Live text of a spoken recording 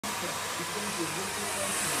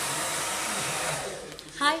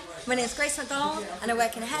Hi, my name is Grace McDonald and I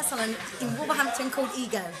work in a hair salon in Wolverhampton called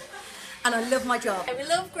Ego. And I love my job. We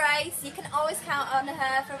love Grace. You can always count on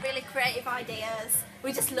her for really creative ideas.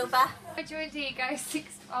 We just love her. I joined Ego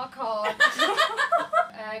 6 card.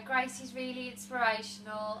 Grace is really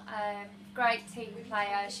inspirational, great team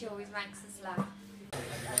player, she always makes us laugh.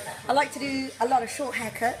 I like to do a lot of short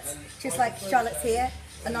haircuts, just like Charlotte's here,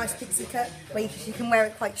 a nice pixie cut where she can wear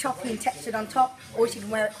it quite choppy and textured on top, or she can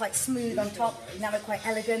wear it quite smooth on top and have it quite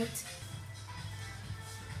elegant.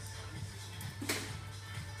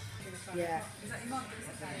 Yeah.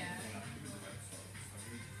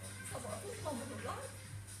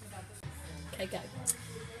 Okay, go.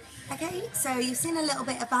 Okay, so you've seen a little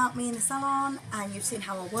bit about me in the salon, and you've seen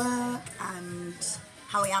how I work and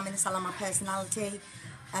how I am in the salon, my personality.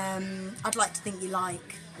 I'd like to think you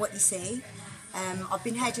like what you see. I've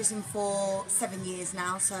been hairdressing for 7 years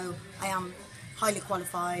now, so I am highly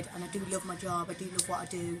qualified and I do love my job, I do love what I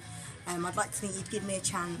do. I'd like to think you'd give me a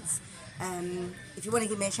chance. If you want to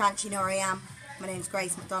give me a chance, you know where I am. My name's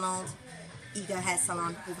Grace McDonald, Ego Hair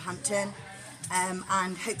Salon, Wolverhampton,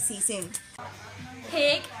 and hope to see you soon.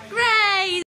 Pig Grace!